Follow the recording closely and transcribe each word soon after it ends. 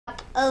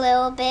a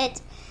little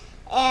bit.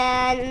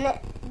 And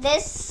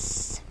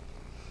this,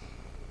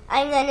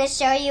 I'm going to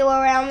show you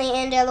around the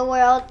end of the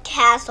world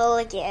castle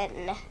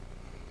again.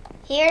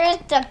 Here's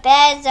the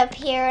beds up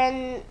here,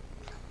 and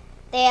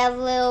they have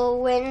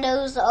little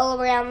windows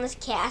all around this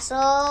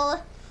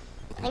castle.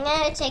 I'm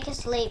going to take a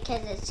sleep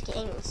because it's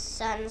getting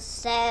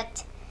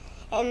sunset.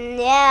 And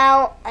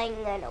now I'm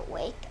going to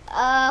wake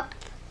up.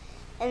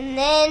 And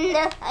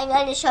then I'm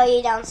going to show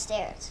you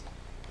downstairs.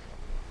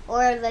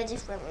 Or the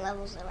different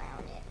levels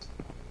around it.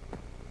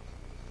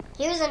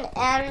 Here's an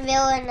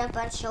anvil and a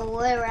bunch of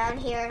wood around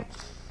here.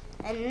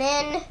 And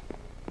then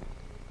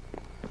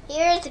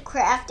here's the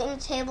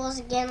crafting tables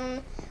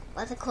again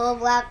with a coal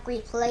block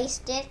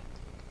replaced it.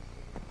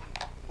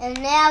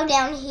 And now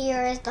down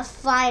here is the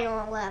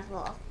final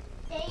level,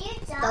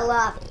 the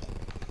lobby.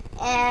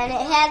 And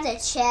it has a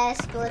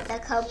chest with a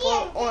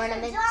couple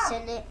ornaments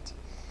in it.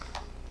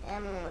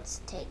 And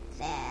let's take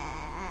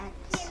that.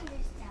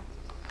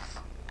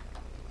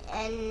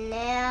 And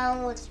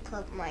now let's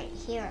put mine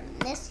here in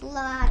this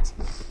lot.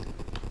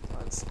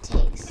 Let's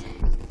take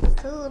some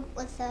food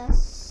with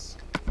us.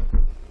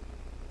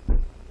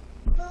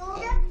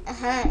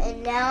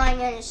 And now I'm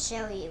going to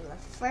show you the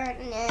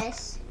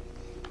furnace.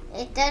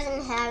 It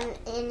doesn't have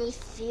any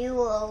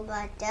fuel,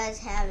 but it does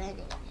have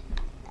anything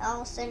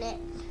else in it.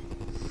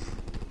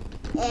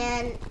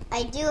 And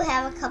I do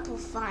have a couple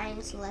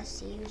finds.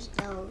 Let's use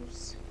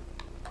those.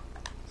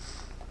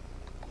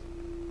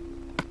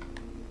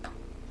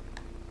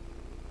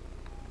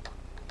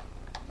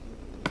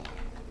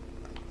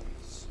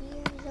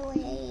 Shears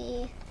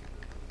away.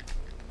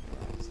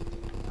 Let's do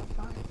a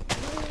bar there.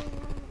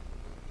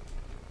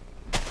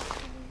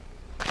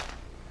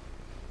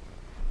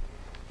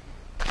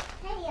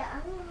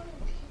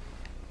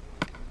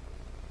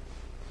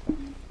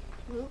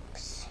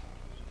 Oops.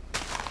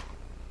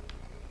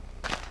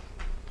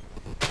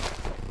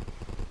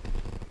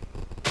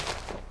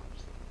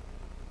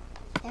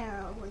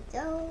 There we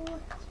go.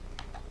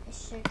 The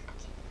sugar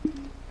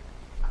cane.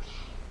 Okay.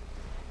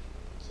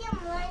 Kim,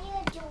 what are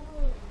you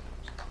doing?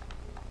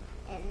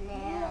 And What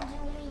now, are you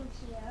doing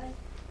here?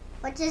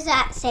 what does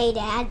that say,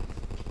 Dad?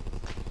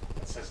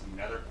 It says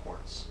nether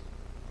quartz.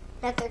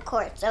 Nether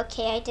quartz.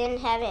 Okay, I didn't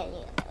have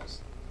any of those.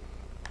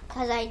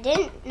 Because I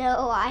didn't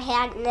know I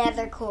had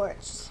nether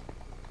quartz.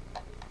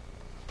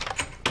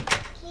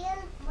 Kim,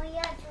 what are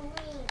you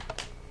doing?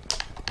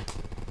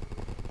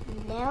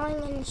 Now I'm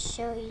going to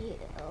show you.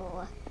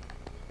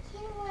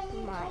 Kim, what are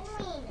you My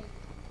doing?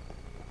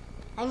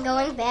 I'm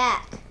going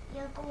back.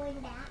 You're going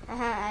back?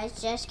 I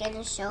was just going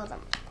to show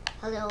them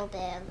a little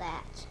bit of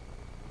that.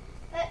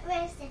 But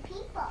where's the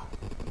people?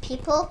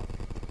 People,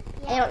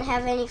 I don't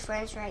have any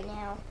friends right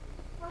now.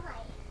 Why?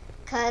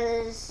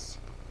 Because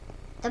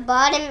the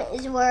bottom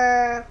is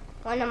where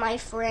one of my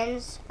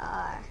friends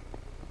are.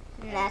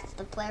 And that's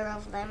the player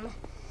of them.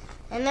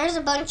 And there's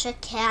a bunch of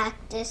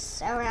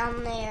cactus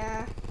around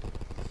there.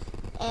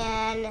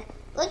 And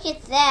look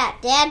at that.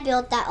 Dad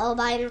built that all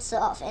by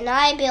himself. And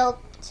I built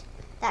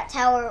that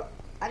tower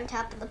on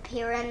top of the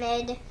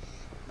pyramid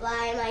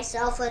by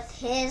myself with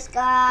his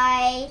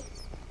guy.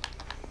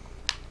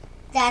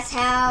 That's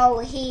how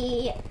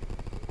he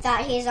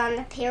thought he's on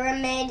the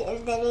pyramid.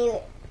 And then he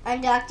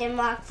undocked and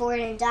walked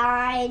forward and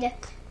died.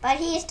 But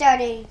he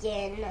started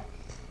again.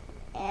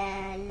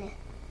 And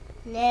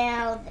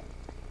now the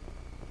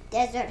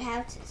desert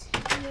house is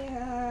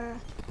here.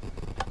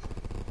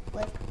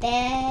 With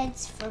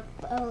beds for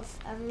both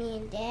of me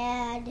and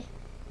Dad.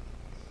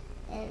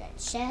 And a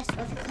chest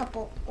with a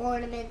couple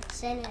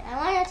ornaments in it. I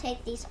want to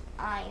take these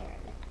iron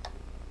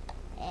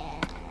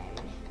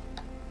and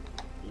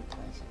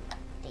replace them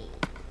with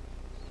these.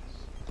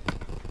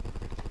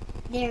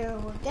 There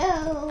we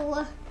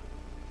go.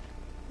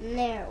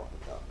 There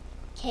we go.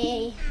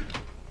 Okay,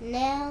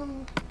 now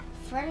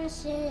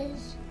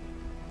furnaces.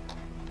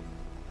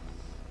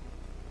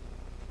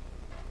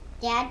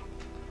 Dad,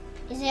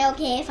 is it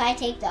okay if I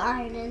take the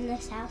iron in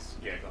this house?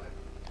 Yeah, go ahead.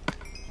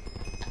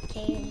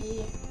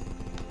 Okay.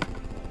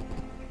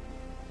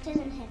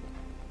 Doesn't have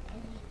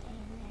anything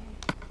in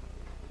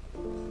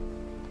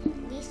there.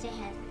 At least it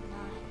has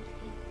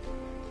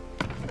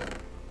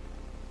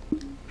 9.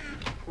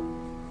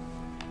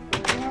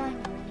 Now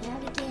I'm going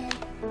out again.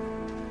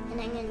 And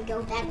I'm going to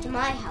go back to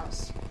my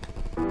house.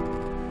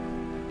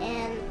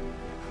 And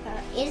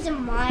is a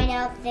mine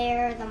out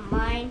there, the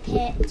mine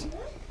pit.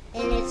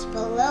 And it's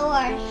below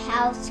our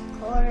house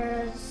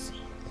quarters.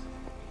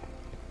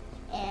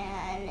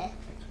 And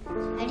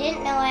I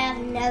didn't know I have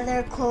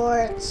nether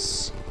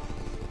quartz.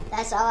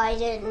 That's all I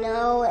didn't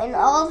know. And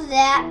all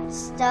that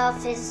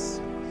stuff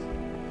is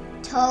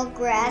tall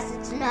grass.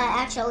 It's not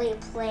actually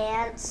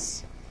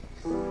plants.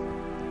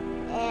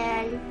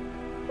 And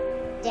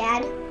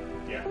Dad?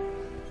 Yeah.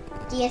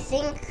 Do you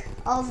think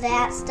all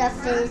that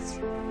stuff is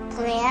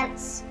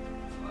plants?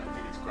 I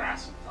think it's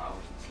grass and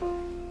flowers and stuff.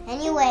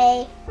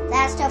 Anyway,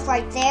 that stuff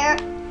right there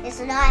is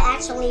not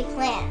actually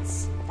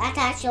plants. That's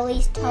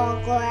actually tall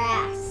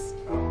grass.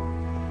 Oh,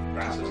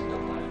 grass isn't a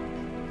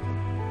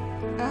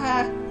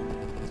plant.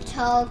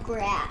 Tall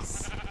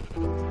grass.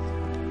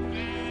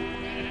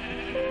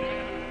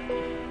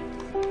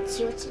 Let's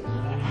see what's in here.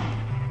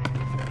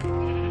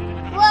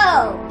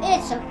 Whoa!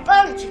 It's a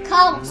bunch of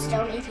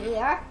cobblestone in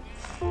here.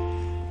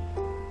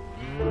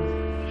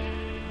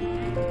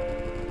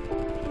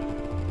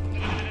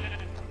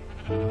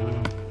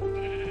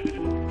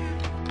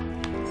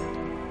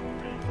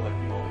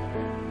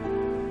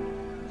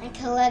 I'm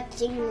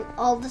collecting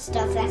all the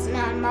stuff that's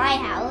not in my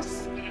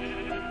house.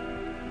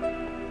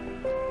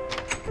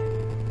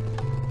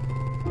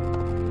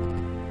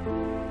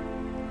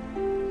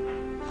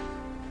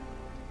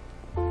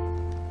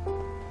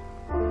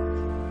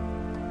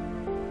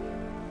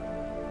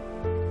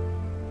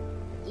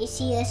 You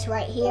see this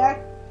right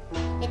here?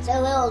 It's a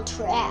little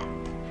trap.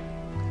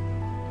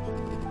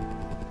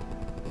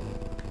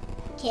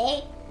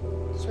 Okay,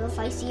 so if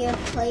I see a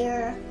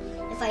player,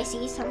 if I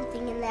see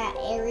something in that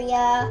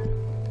area,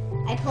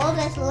 I pull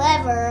this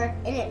lever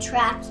and it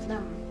traps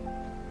them.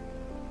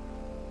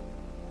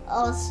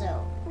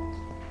 Also,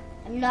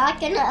 I'm not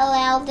gonna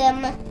allow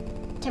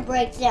them to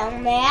break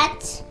down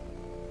that,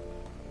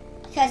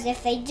 because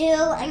if they do,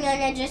 I'm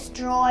gonna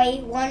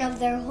destroy one of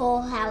their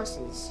whole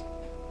houses.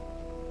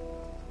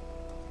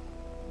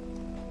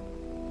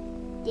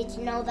 Did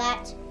you know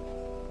that?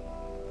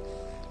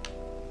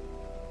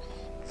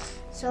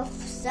 So if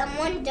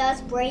someone does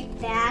break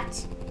that,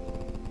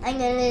 I'm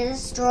gonna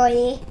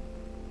destroy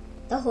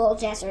the whole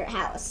desert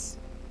house.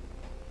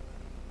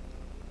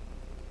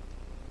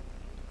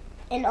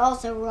 And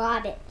also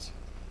rob it.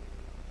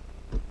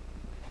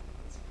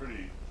 It's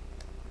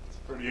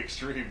pretty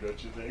extreme,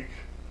 don't you think?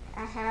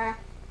 Uh-huh.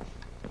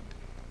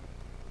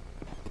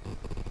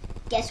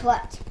 Guess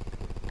what?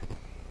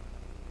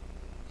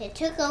 It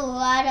took a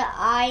lot of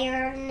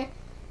iron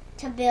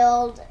to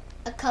build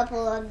a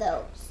couple of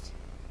those.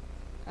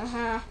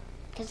 Uh-huh.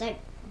 Because I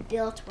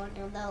built one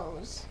of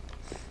those.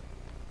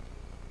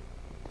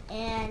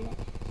 And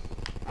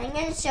I'm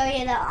going to show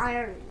you the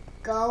iron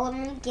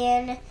golem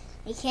again.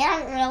 He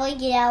can't really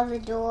get out of the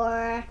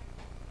door.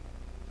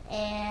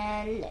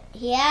 And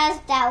he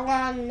has that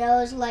long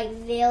nose like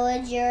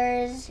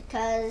villagers,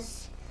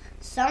 because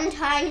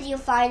sometimes you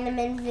find them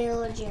in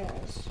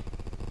villagers'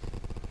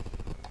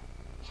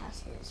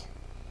 houses.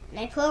 And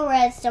I put a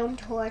redstone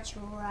torch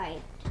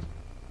right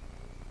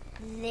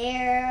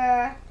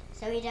there,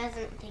 so he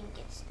doesn't think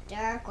it's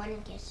dark when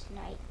it gets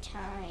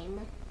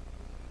nighttime.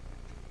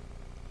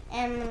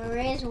 And there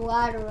is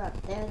water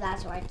up there,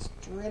 that's why it's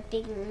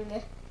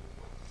dripping.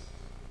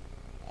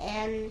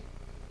 And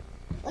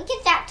look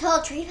at that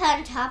tall tree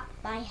on top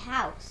of my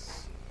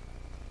house.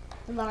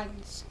 The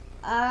vines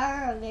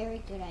are a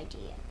very good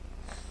idea.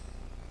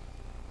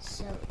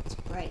 So let's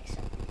break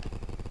some.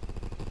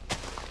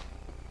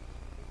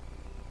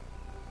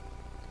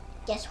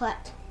 Guess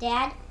what,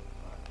 Dad?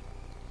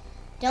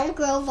 Don't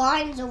grow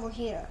vines over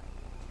here.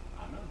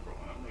 I'm not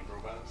growing them, they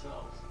grow by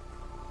themselves.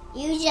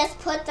 You just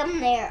put them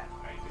there.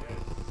 I did.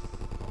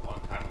 A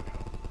long time ago.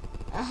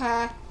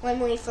 Uh-huh, when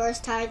we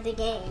first started the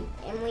game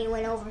and we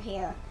went over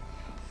here.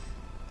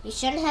 You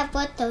shouldn't have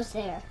put those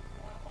there,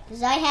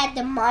 because I had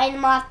to mine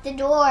them off the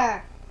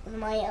door with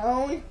my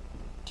own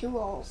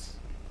tools.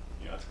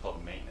 You know, it's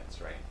called maintenance,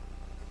 right?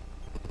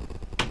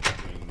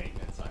 Doing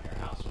maintenance on your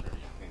house whenever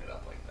you clean it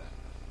up like that.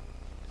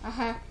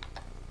 Uh-huh.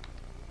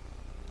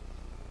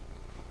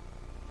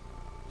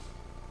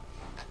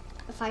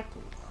 If I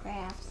can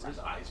craft Where's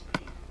some. eyes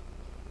pink?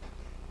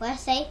 What I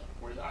say?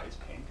 Where's eyes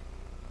pink?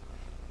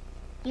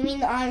 You mean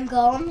the iron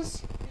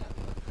golems? Yeah,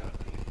 they look kind of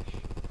pinkish.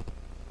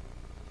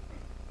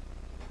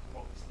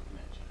 What was looking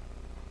at you?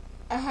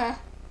 Uh-huh.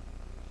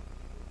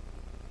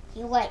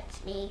 He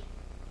likes me.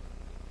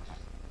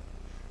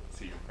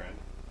 See your friend?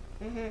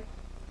 Mm-hmm.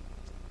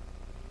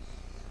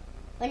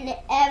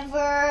 Whenever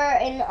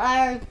an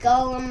iron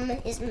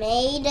golem is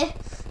made,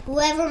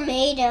 whoever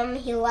made him,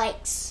 he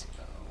likes.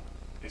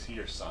 Oh. Is he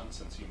your son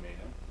since you made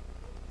him?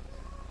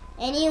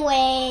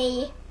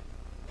 Anyway,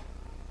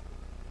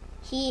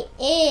 he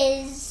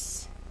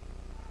is,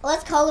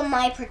 let's call him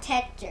my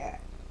protector.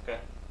 Okay.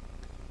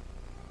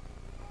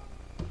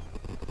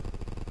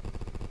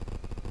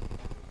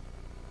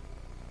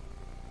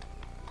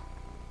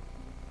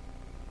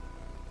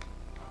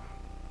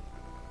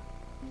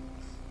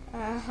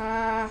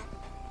 Uh-huh.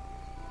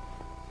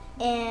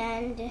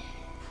 And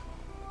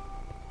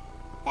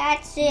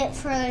that's it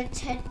for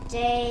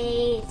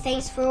today.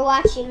 Thanks for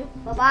watching.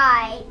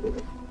 Bye-bye.